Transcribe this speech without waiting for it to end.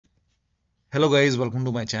Hello guys, welcome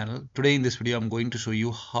to my channel. Today in this video I'm going to show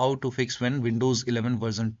you how to fix when Windows 11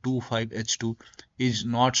 version 25H2 is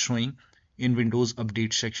not showing in Windows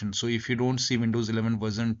update section. So if you don't see Windows 11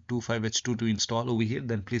 version 25H2 to install over here,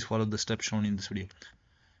 then please follow the steps shown in this video.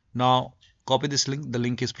 Now copy this link. The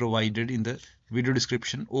link is provided in the video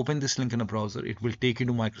description. Open this link in a browser. It will take you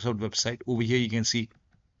to Microsoft website. Over here you can see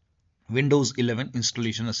Windows 11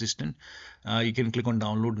 installation assistant. You can click on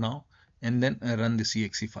download now and then run the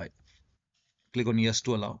exe file. Click on yes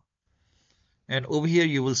to allow. And over here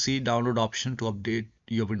you will see download option to update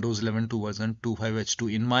your Windows 11 to version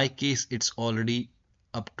 25H2. In my case, it's already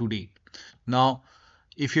up to date. Now,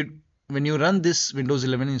 if you when you run this Windows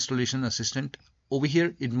 11 installation assistant, over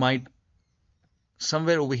here it might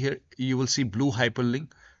somewhere over here you will see blue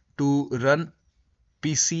hyperlink to run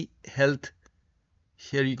PC health.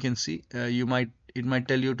 Here you can see it might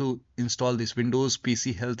tell you to install this Windows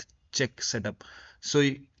PC health check setup. So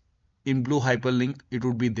in blue hyperlink it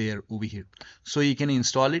would be there over here, so you can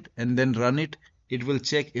install it and then run it. It will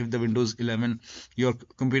check if the Windows 11 your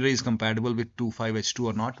computer is compatible with 25H2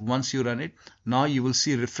 or not. Once you run it, now you will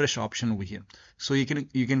see refresh option over here, so you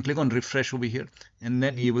can click on refresh over here and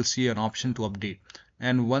then you will see an option to update.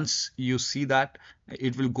 And once you see that,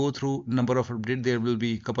 it will go through number of updates. There will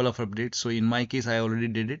be a couple of updates. So in my case I already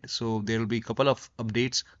did it, so there will be a couple of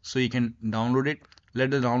updates. So you can download it, let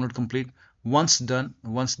the download complete. Once done,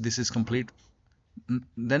 once this is complete,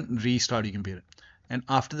 then restart your computer, and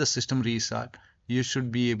after the system restart you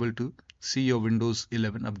should be able to see your Windows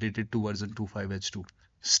 11 updated to version 25H2.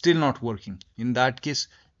 Still not working? In that case,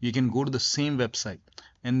 you can go to the same website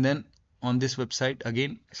and then on this website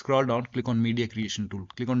again scroll down, click on media creation tool,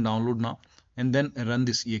 click on download now and then run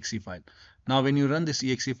this exe file. Now when you run this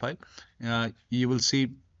exe file, you will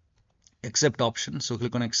see accept option, so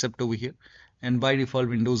click on accept over here, and by default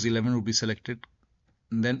Windows 11 will be selected.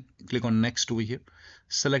 And then click on next over here,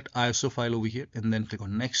 select ISO file over here and then click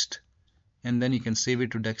on next, and then you can save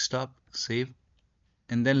it to desktop, save,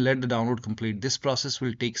 and then let the download complete. This process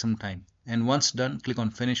will take some time, and once done click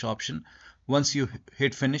on finish option. Once you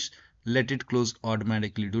hit finish, let it close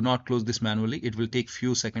automatically. Do not close this manually, it will take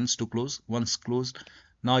few seconds to close. Once closed,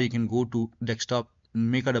 now you can go to desktop,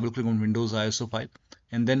 make a double click on Windows ISO file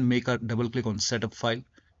and then make a double click on setup file,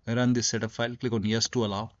 run this setup file, click on yes to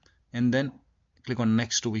allow and then click on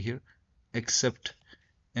next over here, accept,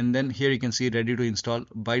 and then here you can see ready to install.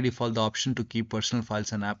 By default the option to keep personal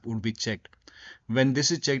files and app would be checked. When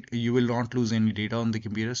this is checked, you will not lose any data on the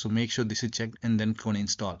computer, so make sure this is checked and then click on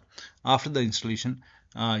install. After the installation,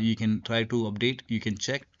 you can try to update, you can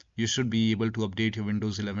check, you should be able to update your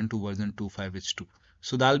Windows 11 to version 25H2.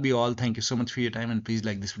 So that'll be all. Thank you so much for your time, and please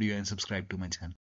like this video and subscribe to my channel.